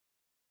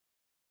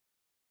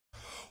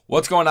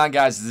What's going on,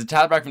 guys? This is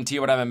Tyler back from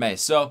TboneMMA.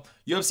 So,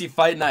 UFC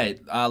Fight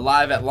Night,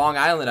 live at Long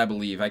Island, I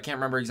believe. I can't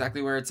remember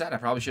exactly where it's at. I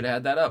probably should have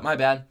had that up. My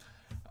bad.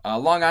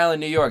 Long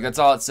Island, New York. That's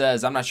all it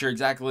says. I'm not sure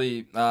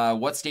exactly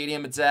what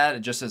stadium it's at.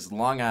 It just says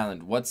Long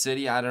Island. What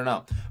city? I don't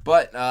know.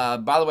 But,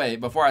 by the way,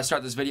 before I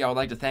start this video, I would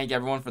like to thank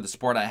everyone for the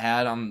support I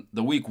had on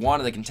the week 1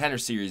 of the Contender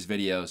Series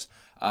videos.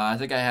 I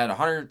think I had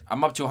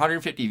I'm up to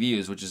 150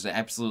 views, which is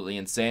absolutely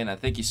insane. I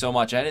thank you so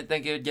much. I didn't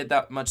think it would get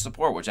that much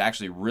support, which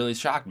actually really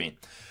shocked me.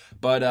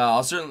 But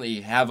I'll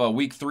certainly have a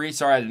week 3.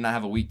 Sorry, I did not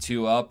have a week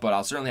 2 up, but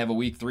I'll certainly have a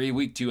week 3.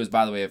 Week 2 is,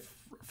 by the way,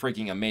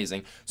 freaking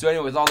amazing. So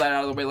anyway, with all that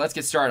out of the way, let's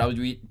get started. I'll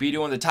be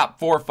doing the top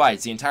 4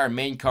 fights, the entire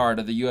main card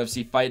of the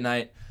UFC Fight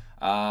Night.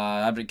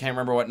 I can't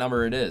remember what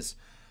number it is.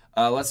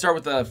 Let's start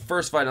with the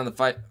first fight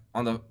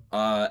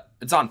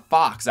it's on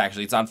Fox,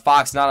 actually. It's on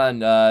Fox, not on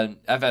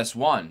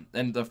FS1.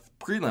 And the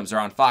prelims are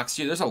on Fox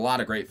too. There's a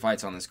lot of great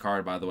fights on this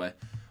card, by the way.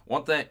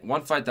 One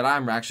fight that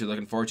I'm actually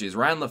looking forward to is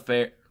Ryan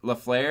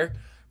LaFlare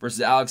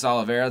versus Alex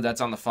Oliveira.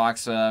 That's on the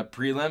Fox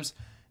prelims.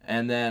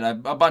 And then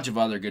a bunch of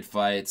other good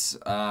fights,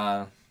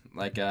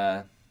 like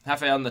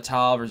Rafael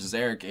Natal versus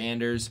Eric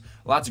Anders.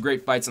 Lots of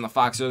great fights on the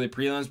Fox early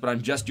prelims, but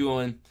I'm just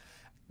doing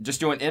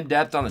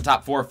in-depth on the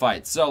top 4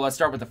 fights. So let's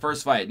start with the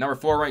first fight. Number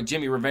 4 ranked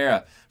Jimmy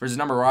Rivera versus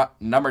number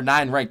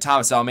 9 ranked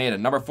Thomas Almeida.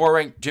 Number 4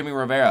 ranked Jimmy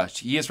Rivera.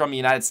 He is from the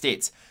United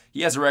States.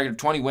 He has a record of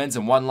 20 wins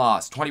and 1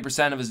 loss.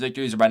 20% of his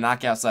victories are by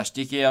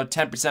knockout/TKO,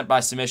 10% by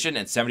submission,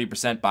 and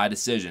 70% by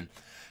decision.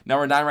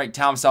 Number 9 ranked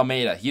Thomas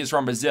Almeida. He is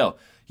from Brazil.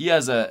 He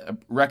has a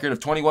record of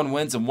 21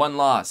 wins and 1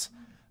 loss.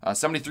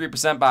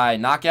 73% by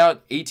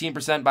knockout,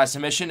 18% by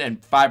submission,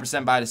 and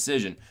 5% by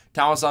decision.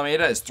 Thomas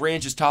Almeida is 3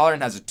 inches taller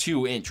and has a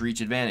 2-inch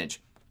reach advantage.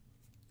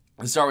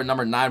 Let's start with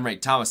number 9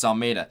 ranked Thomas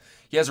Almeida.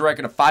 He has a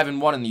record of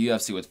 5-1 in the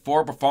UFC with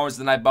 4 Performance of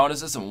the Night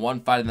bonuses and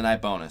 1 Fight of the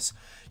Night bonus.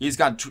 He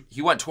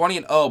went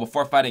 20-0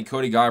 before fighting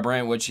Cody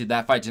Garbrandt, which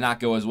that fight did not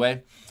go his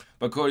way.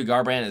 But Cody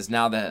Garbrandt is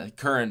now the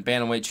current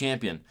bantamweight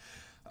champion.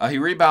 He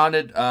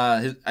rebounded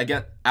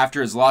again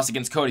after his loss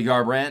against Cody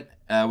Garbrandt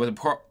with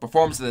a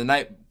Performance of the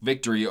Night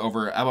victory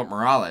over Albert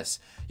Morales.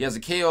 He has a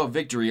KO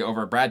victory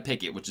over Brad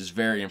Pickett, which is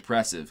very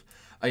impressive.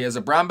 He has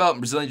a brown belt in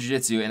Brazilian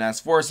Jiu-Jitsu and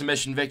has 4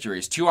 submission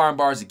victories, 2 arm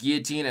bars, a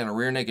guillotine, and a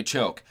rear naked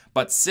choke.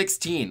 But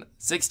 16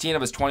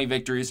 of his 20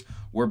 victories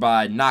were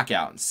by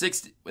knockout.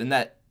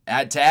 To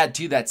add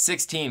to that,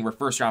 16 were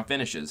first-round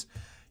finishes.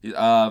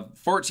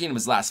 14 of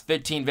his last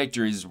 15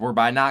 victories were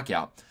by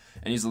knockout.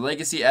 And he's a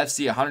Legacy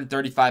FC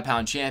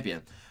 135-pound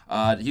champion.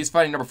 He's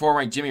fighting number 4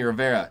 ranked Jimmy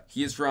Rivera.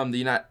 He is from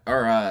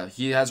the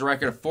he has a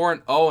record of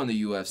 4-0 in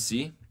the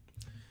UFC.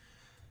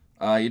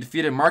 He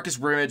defeated Marcus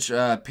Brimage,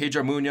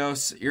 Pedro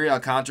Munoz, Iri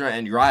Alcantara,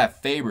 and Uriah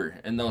Faber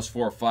in those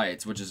 4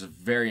 fights, which is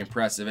very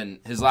impressive. And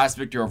his last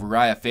victory over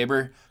Uriah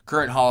Faber,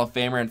 current Hall of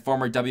Famer and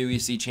former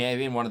WEC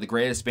champion, one of the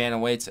greatest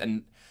bantamweights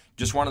and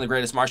just one of the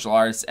greatest martial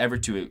artists ever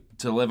to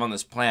live on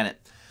this planet.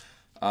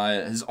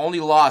 His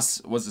only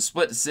loss was a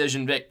split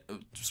decision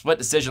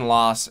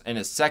loss in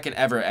his second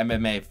ever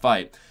MMA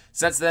fight.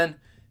 Since then,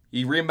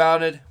 he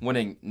rebounded,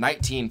 winning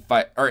 18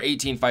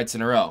 fights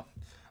in a row.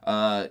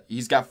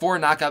 He's got 4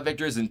 knockout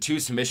victories and 2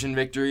 submission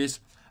victories.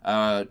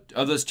 Of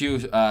those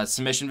 2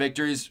 submission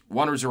victories,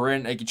 1 was a rear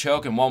naked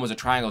choke and 1 was a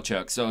triangle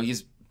choke. So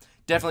he's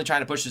definitely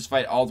trying to push this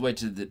fight all the way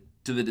to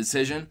the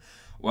decision,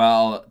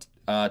 while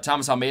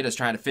Thomas Almeida is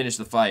trying to finish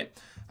the fight.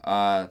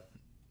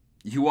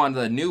 He won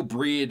the New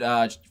Breed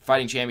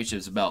Fighting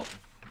Championships belt.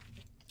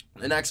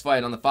 The next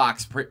fight on the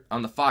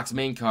Fox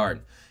main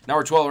card,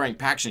 number 12 ranked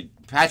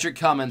Patrick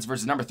Cummins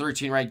versus number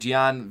 13 ranked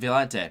Gian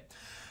Villante.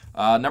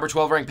 Number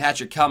 12 ranked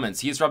Patrick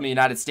Cummins. He is from the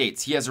United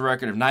States. He has a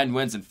record of 9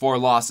 wins and 4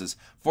 losses.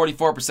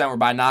 44% were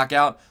by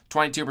knockout,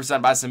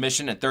 22% by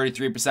submission, and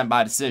 33%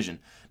 by decision.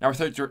 Number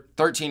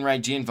 13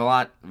 ranked Gian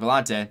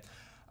Villante.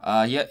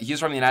 He's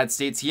from the United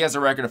States. He has a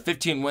record of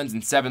 15 wins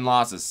and 7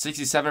 losses.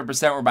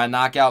 67% were by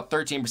knockout,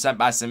 13%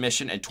 by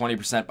submission, and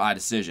 20% by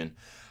decision.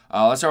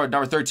 Let's start with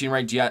number 13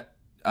 ranked Gian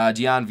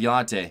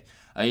Villante.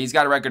 He's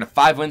got a record of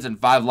 5 wins and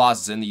 5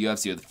 losses in the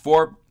UFC with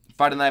 4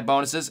 Fight of the Night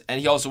bonuses, and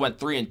he also went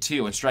 3-2 in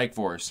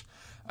Strikeforce.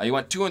 He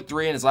went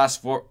 2-3 in his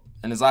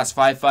last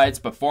 5 fights,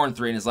 but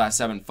 4-3 in his last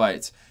 7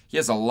 fights. He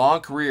has a long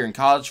career in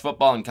college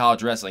football and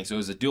college wrestling, so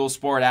he's a dual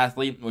sport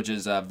athlete, which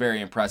is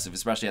very impressive,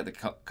 especially at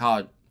the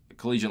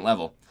collegiate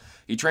level.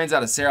 He trains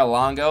out of Cerro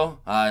Longo,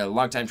 a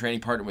longtime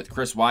training partner with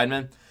Chris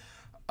Weidman.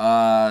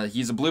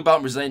 He's a blue belt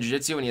in Brazilian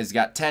Jiu-Jitsu, and he has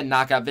got 10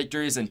 knockout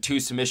victories and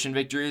 2 submission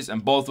victories,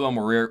 and both of them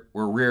were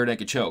rear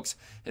naked chokes.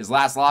 His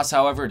last loss,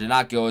 however, did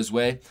not go his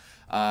way.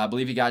 I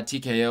believe he got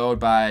TKO'd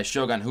by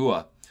Shogun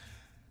Hua.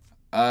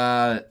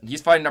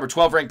 He's fighting number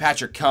 12 ranked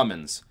Patrick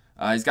Cummins.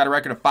 He's got a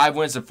record of 5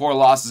 wins and 4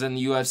 losses in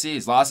the UFC.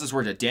 His losses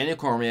were to Daniel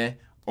Cormier,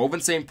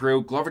 Ovince St.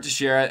 Preux, Glover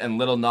Teixeira, and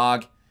Little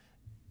Nog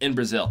in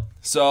Brazil.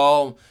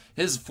 So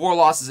his 4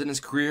 losses in his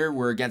career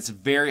were against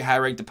very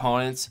high-ranked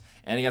opponents,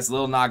 and against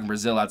Little Nog in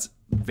Brazil, that's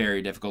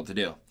very difficult to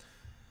do.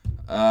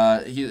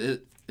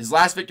 His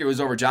last victory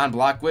was over John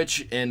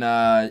Blachowicz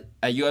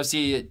at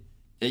UFC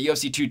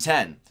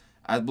 210.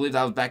 I believe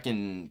that was back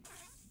in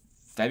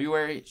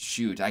February?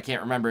 Shoot, I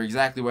can't remember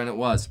exactly when it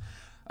was.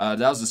 That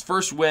was his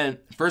first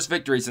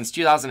victory since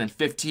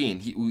 2015.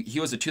 He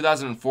was a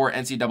 2004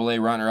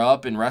 NCAA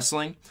runner-up in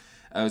wrestling.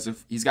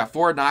 He's got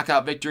 4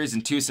 knockout victories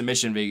and 2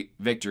 submission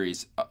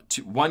victories,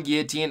 1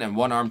 guillotine and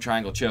 1 arm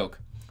triangle choke.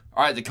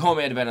 All right, the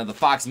co-main event of the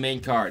Fox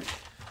main card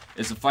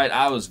is a fight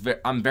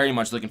I'm very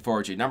much looking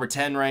forward to. Number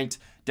 10 ranked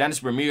Dennis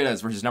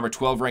Bermudez versus number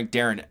 12 ranked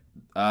Darren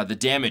the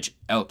Damage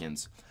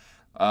Elkins.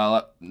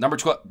 Number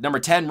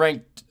 10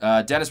 ranked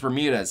Dennis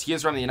Bermudez. He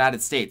is from the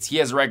United States. He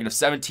has a record of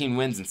 17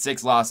 wins and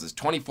 6 losses.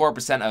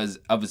 24%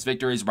 of his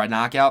victories by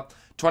knockout,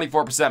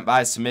 24%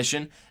 by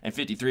submission, and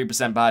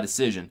 53% by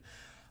decision.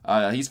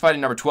 He's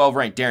fighting number 12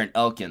 ranked Darren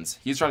Elkins.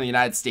 He's from the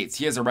United States.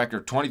 He has a record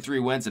of 23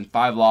 wins and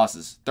 5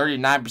 losses.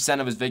 39%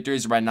 of his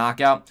victories are by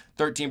knockout,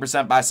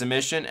 13% by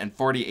submission, and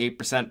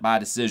 48% by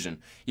decision.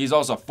 He's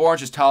also 4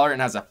 inches taller and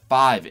has a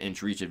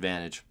 5-inch reach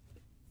advantage.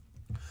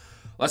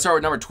 Let's start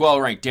with number 12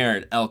 ranked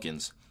Darren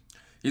Elkins.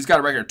 He's got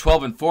a record of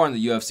 12-4 in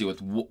the UFC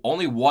with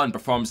only 1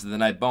 performance of the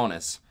night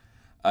bonus.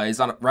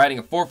 He's riding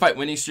a 4-fight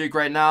winning streak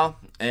right now,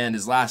 and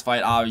his last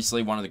fight,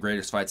 obviously one of the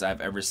greatest fights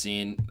I've ever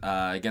seen,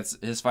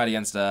 against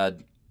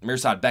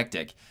Mirsad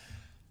Bektic.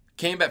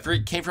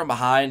 Came from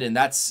behind, and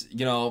that's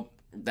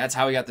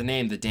how he got the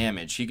name The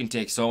Damage. He can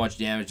take so much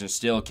damage and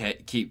still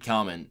keep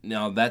coming.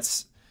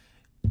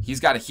 He's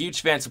got a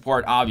huge fan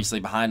support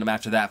obviously behind him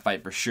after that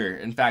fight for sure.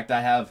 In fact,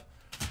 I have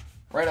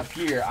right up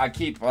here, I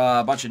keep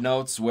a bunch of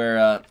notes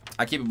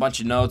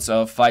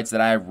of fights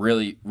that I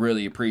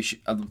really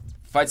appreciate,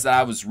 fights that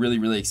I was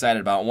really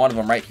excited about. One of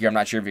them right here, I'm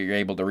not sure if you're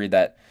able to read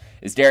that,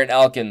 is Darren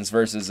Elkins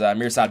versus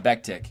Mirsad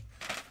Bektic.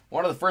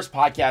 One of the first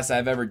podcasts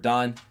I've ever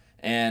done,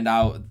 and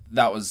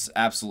that was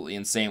absolutely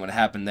insane what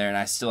happened there, and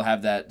I still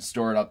have that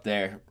stored up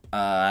there.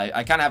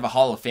 I kind of have a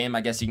Hall of Fame,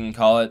 I guess you can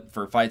call it,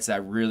 for fights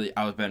that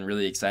I've been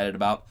really excited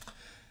about.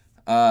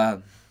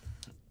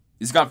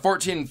 He's gone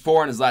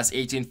 14-4 in his last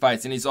 18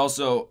 fights, and he's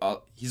also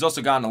gone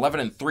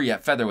 11-3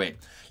 at featherweight.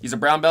 He's a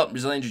brown belt in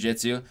Brazilian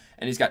Jiu-Jitsu,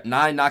 and he's got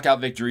 9 knockout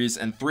victories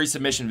and 3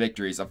 submission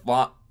victories, a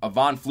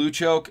Von Flue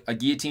choke, a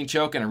guillotine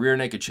choke, and a rear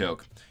naked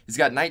choke. He's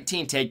got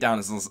 19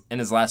 takedowns in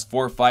his last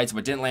 4 fights,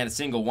 but didn't land a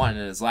single one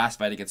in his last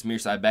fight against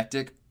Mirsad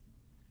Bektic.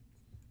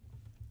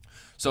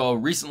 So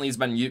recently he's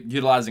been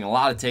utilizing a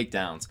lot of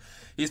takedowns.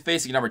 He's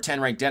facing number 10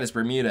 ranked Dennis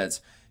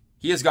Bermudez.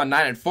 He has gone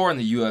 9-4 in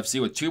the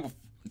UFC with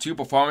 2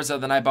 performance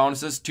of the night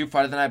bonuses, 2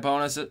 fight of the night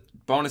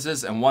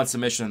bonuses, and 1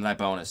 submission of the night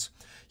bonus.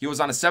 He was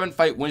on a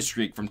 7-fight win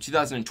streak from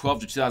 2012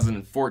 to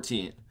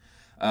 2014.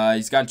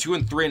 He's gone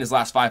 2-3 in his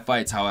last 5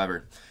 fights,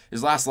 however.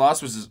 His last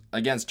loss was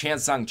against Chan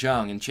Sung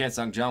Jung, and Chan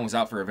Sung Jung was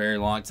out for a very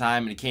long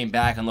time, and he came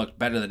back and looked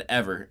better than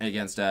ever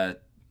against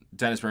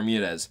Dennis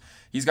Bermudez.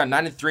 He's got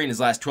 9-3 in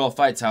his last 12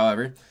 fights,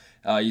 however.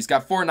 He's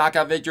got 4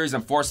 knockout victories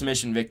and 4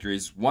 submission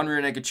victories, 1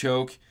 rear naked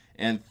choke,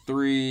 and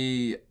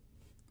 3...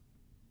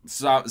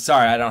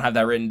 sorry, I don't have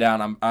that written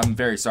down. I'm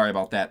very sorry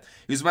about that.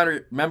 He was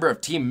a member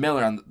of Team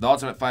Miller on The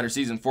Ultimate Fighter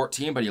Season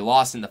 14, but he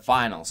lost in the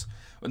finals.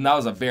 And that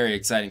was a very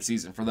exciting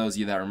season for those of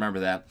you that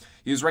remember that.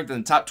 He was ranked in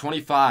the top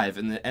 25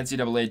 in the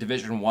NCAA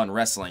Division I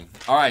wrestling.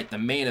 All right, the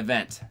main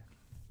event.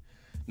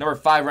 Number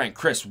 5 ranked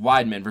Chris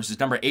Weidman versus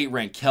number 8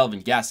 ranked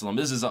Kelvin Gastelum.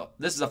 This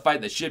is a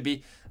fight that should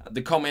be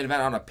the co-main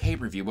event on a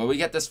pay-per-view, but we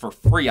get this for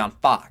free on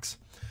Fox.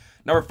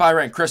 Number 5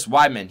 ranked Chris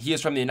Weidman. He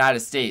is from the United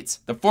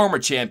States, the former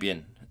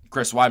champion.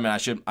 Chris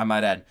Weidman, I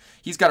might add.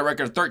 He's got a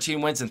record of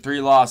 13 wins and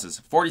 3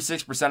 losses.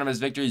 46% of his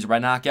victories are by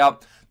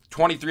knockout,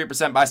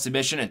 23% by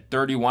submission, and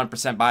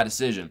 31% by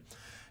decision.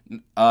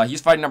 He's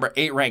fighting number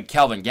 8 ranked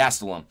Kelvin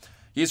Gastelum.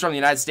 He's from the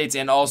United States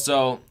and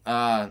also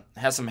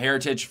has some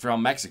heritage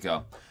from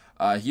Mexico.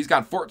 He's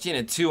gone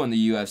 14-2 in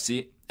the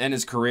UFC in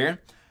his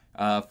career.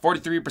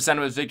 43%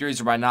 of his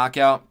victories are by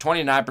knockout,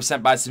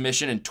 29% by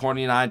submission, and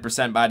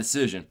 29% by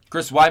decision.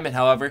 Chris Weidman,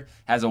 however,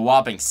 has a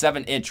whopping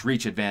 7-inch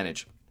reach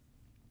advantage.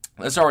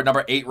 Let's start with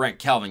number 8 ranked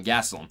Kelvin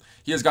Gastelum.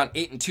 He has gone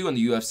 8-2 in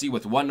the UFC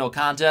with 1 no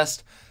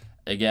contest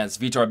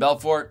against Vitor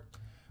Belfort,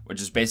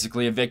 which is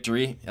basically a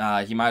victory.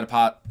 He might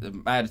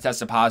have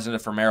tested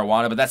positive for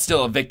marijuana, but that's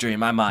still a victory in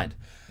my mind.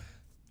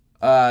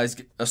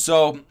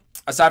 So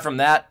aside from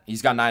that,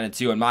 he's got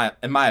 9-2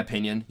 in my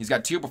opinion. He's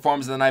got 2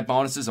 performance of the night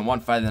bonuses and 1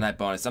 fight of the night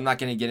bonus. I'm not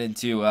going to get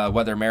into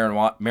whether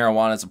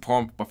marijuana is a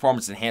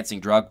performance enhancing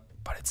drug,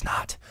 but it's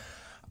not.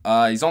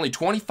 He's only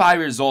 25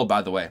 years old,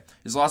 by the way.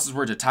 His losses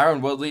were to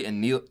Tyron Woodley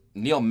and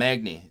Neil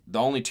Magny, the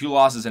only 2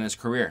 losses in his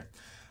career.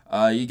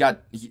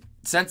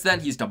 Since then,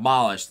 he's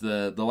demolished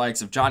the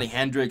likes of Johnny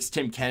Hendricks,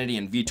 Tim Kennedy,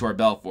 and Vitor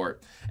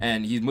Belfort.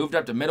 And he's moved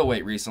up to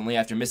middleweight recently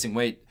after missing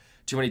weight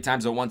too many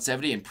times at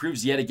 170, and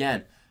proves yet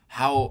again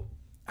how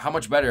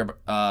much better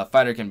a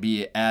fighter can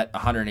be at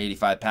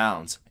 185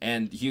 pounds.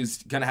 And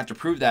he's going to have to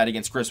prove that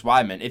against Chris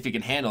Weidman if he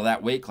can handle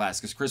that weight class,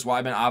 because Chris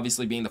Weidman,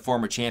 obviously being the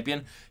former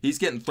champion, he's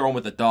getting thrown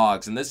with the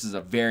dogs, and this is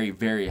a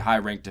very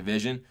high-ranked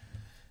division.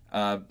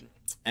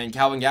 And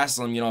Kelvin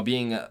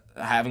Gastelum,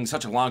 having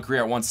such a long career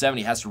at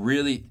 170, has to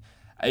really,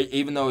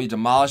 even though he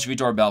demolished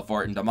Vitor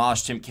Belfort and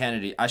demolished Tim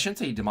Kennedy, I shouldn't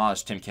say he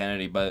demolished Tim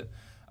Kennedy, but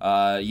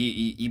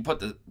he put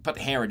the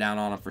hammer down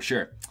on him for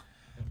sure.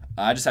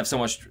 I just have so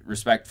much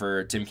respect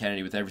for Tim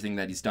Kennedy with everything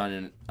that he's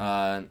done,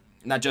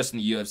 not just in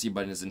the UFC,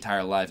 but in his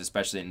entire life,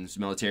 especially in his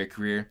military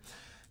career.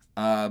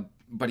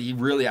 But he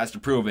really has to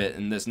prove it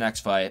in this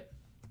next fight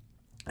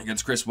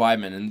against Chris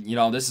Weidman.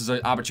 And, this is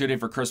an opportunity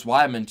for Chris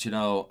Weidman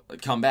to,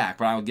 come back,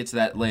 but I'll get to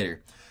that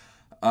later.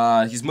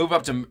 His move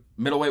up to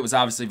middleweight was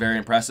obviously very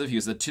impressive. He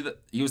was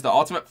the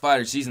Ultimate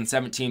Fighter Season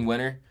 17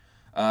 winner.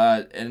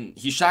 And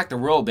he shocked the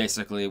world,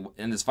 basically,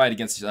 in his fight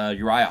against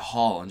Uriah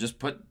Hall and just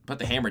put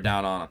the hammer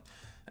down on him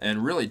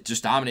and really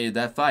just dominated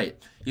that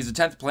fight. He's a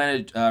 10th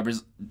Planet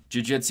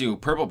Jiu-Jitsu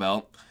purple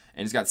belt,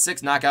 and he's got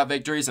 6 knockout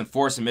victories and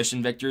 4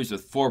 submission victories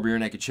with 4 rear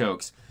naked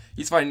chokes.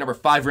 He's fighting number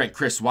 5 ranked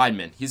Chris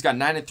Weidman. He's got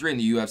 9-3 in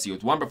the UFC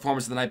with 1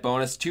 performance of the night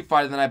bonus, 2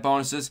 fight of the night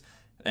bonuses,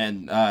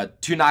 and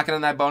 2 knockout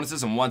of the night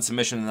bonuses and 1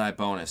 submission of the night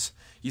bonus.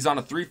 He's on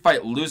a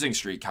 3-fight losing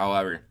streak,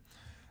 however.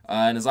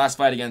 In his last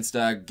fight against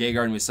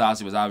Gegard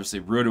Mousasi was obviously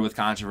rooted with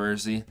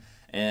controversy,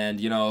 and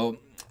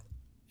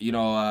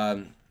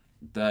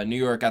the New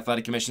York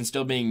Athletic Commission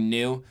still being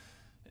new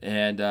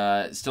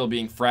and still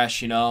being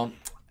fresh, and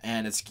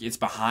it's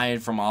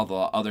behind from all the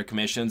other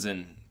commissions,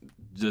 and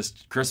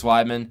just Chris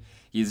Weidman,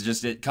 he's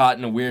just caught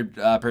in a weird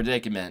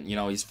predicament.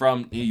 He's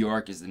from New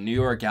York, he's the New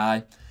York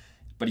guy,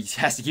 but he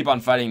has to keep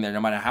on fighting there no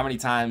matter how many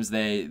times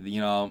they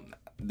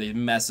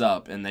mess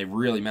up, and they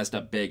really messed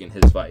up big in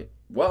his fight.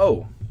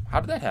 Whoa, how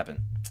did that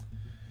happen?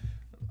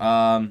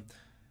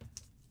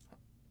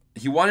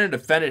 He won and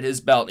defended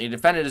his belt. He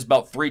defended his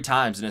belt 3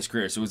 times in his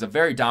career, so he was a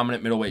very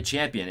dominant middleweight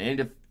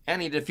champion.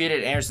 And he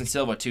defeated Anderson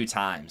Silva 2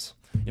 times.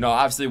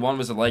 Obviously one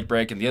was a leg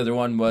break, and the other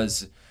one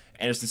was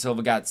Anderson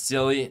Silva got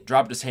silly,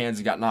 dropped his hands,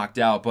 and got knocked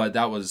out. But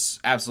that was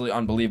absolutely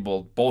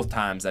unbelievable both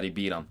times that he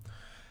beat him.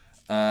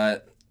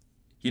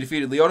 He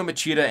defeated Lyoto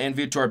Machida and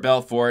Vitor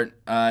Belfort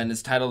in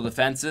his title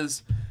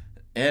defenses,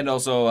 and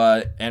also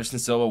Anderson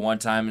Silva 1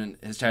 time in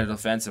his title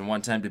defense and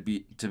 1 time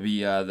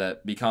to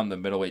become the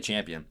middleweight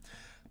champion.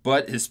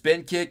 But his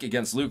spin kick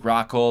against Luke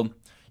Rockhold,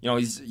 he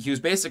was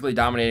basically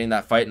dominating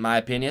that fight in my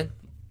opinion.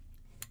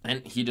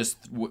 And he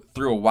just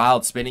threw a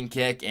wild spinning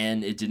kick,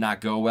 and it did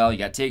not go well. He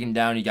got taken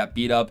down. He got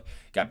beat up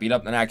the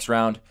next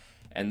round,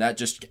 and that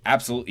just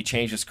absolutely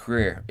changed his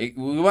career.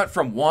 We went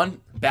from 1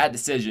 bad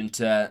decision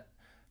to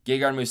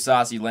Gegard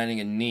Mousasi landing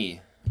a knee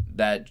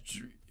that,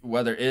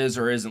 whether is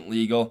or isn't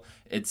legal,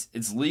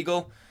 it's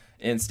legal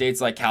in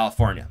states like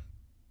California.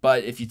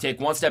 But if you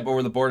take 1 step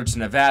over the border to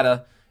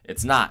Nevada,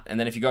 it's not. And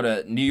then if you go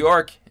to New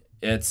York,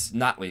 it's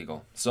not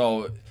legal.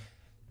 So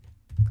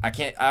I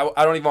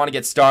don't even want to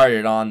get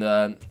started on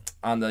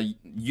the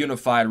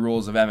unified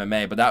rules of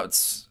MMA, but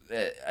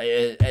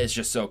it's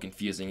just so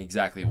confusing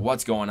exactly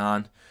what's going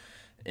on.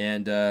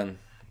 And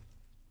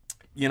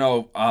he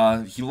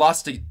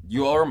lost to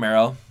Yoel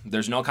Romero.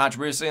 There's no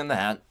controversy in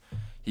that.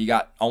 He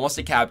got almost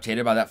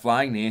decapitated by that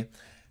flying knee.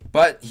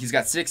 But he's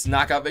got 6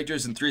 knockout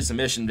victories and 3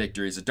 submission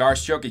victories, a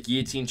Darce choke, a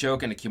guillotine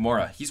choke, and a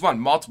Kimura. He's won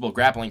multiple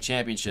grappling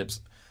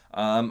championships.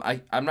 I'm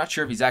not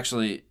sure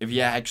if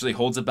he actually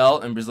holds a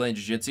belt in Brazilian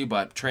Jiu-Jitsu,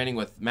 but training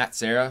with Matt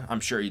Serra,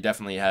 I'm sure he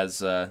definitely has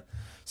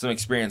some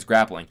experience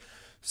grappling.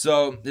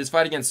 So his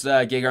fight against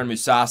Gegard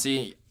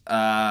Mousasi,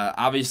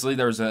 obviously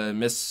there was a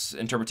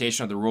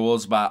misinterpretation of the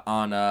rules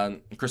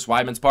on Chris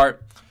Weidman's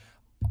part.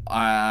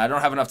 I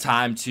don't have enough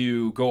time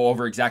to go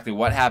over exactly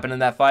what happened in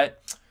that fight,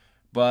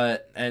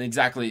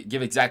 and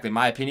give exactly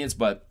my opinions.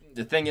 But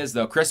the thing is,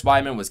 though, Chris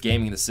Weidman was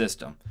gaming the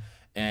system,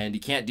 and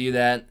you can't do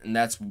that, and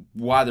that's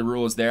why the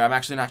rule is there. I'm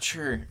actually not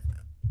sure,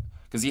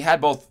 because he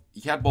had both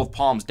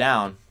palms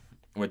down,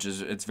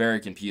 it's very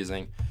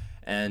confusing.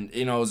 And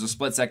it was a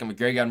split second with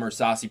Gegard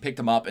Mousasi, picked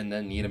him up and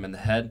then kneed him in the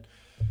head.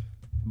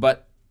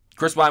 But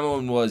Chris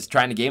Weidman was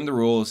trying to game the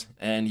rules,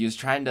 and he was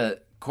trying to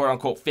quote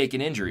unquote fake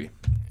an injury.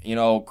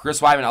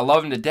 Chris Weidman, I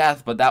love him to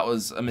death, but that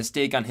was a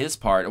mistake on his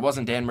part. It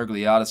wasn't Dan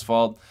Miragliotta's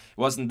fault. It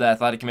wasn't the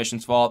Athletic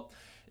Commission's fault.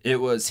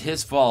 It was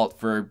his fault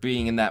for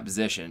being in that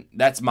position.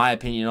 That's my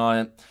opinion on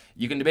it.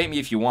 You can debate me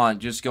if you want.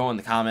 Just go in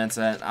the comments.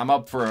 I'm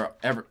up for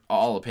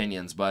all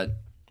opinions, but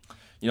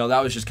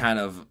that was just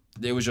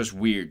it was just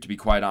weird, to be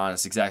quite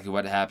honest, exactly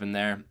what happened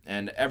there.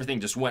 And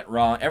everything just went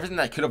wrong. Everything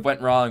that could have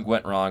went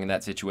wrong in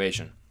that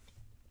situation.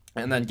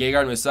 And then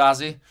Gegard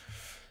Mousasi,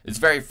 it's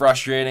very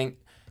frustrating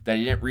that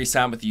he didn't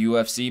re-sign with the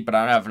UFC, but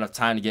I don't have enough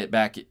time to get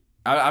back.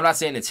 I'm not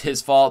saying it's his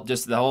fault,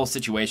 just the whole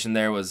situation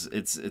there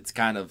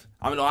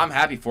I'm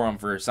happy for him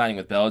for signing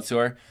with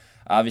Bellator.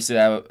 Obviously,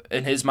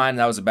 in his mind,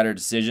 that was a better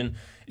decision.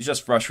 It's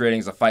just frustrating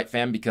as a fight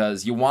fan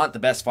because you want the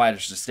best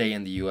fighters to stay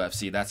in the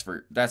UFC.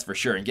 That's for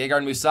sure. And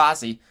Gegard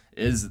Mousasi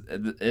is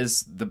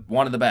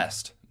one of the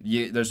best.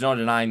 There's no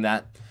denying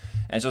that.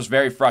 And it's just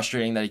very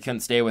frustrating that he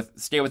couldn't stay with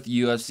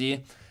the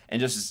UFC, and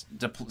just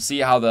to see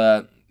how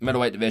the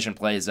middleweight division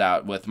plays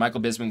out, with Michael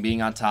Bisping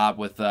being on top,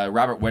 with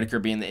Robert Whittaker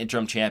being the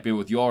interim champion,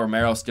 with Yoel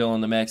Romero still in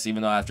the mix,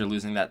 even though after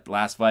losing that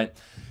last fight.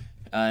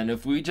 And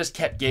if we just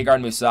kept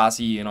Gegard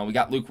Mousasi, we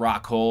got Luke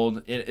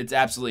Rockhold. It's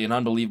absolutely an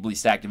unbelievably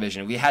stacked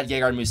division. If we had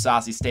Gegard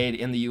Mousasi stayed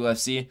in the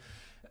UFC,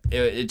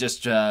 it's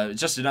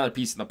just another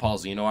piece in the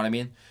puzzle, you know what I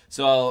mean?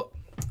 So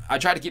I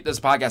try to keep this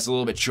podcast a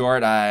little bit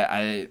short.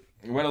 I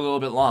It went a little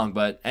bit long,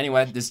 but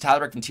anyway, this is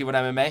Tyler Beck from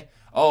TboneMMA.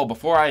 Oh,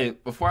 before I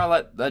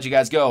let you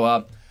guys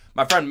go,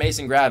 my friend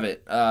Mason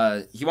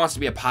Gravitt, he wants to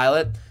be a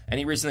pilot, and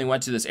he recently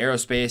went to this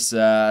aerospace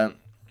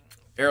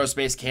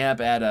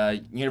camp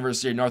at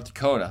University of North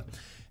Dakota.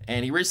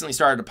 And he recently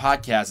started a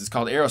podcast. It's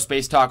called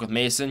Aerospace Talk with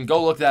Mason.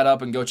 Go look that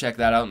up and go check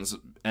that out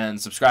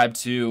and subscribe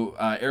to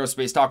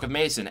Aerospace Talk with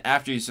Mason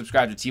after you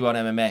subscribe to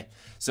TboneMMA.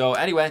 So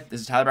anyway,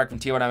 this is Tyler Beck from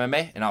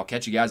TboneMMA, and I'll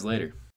catch you guys later.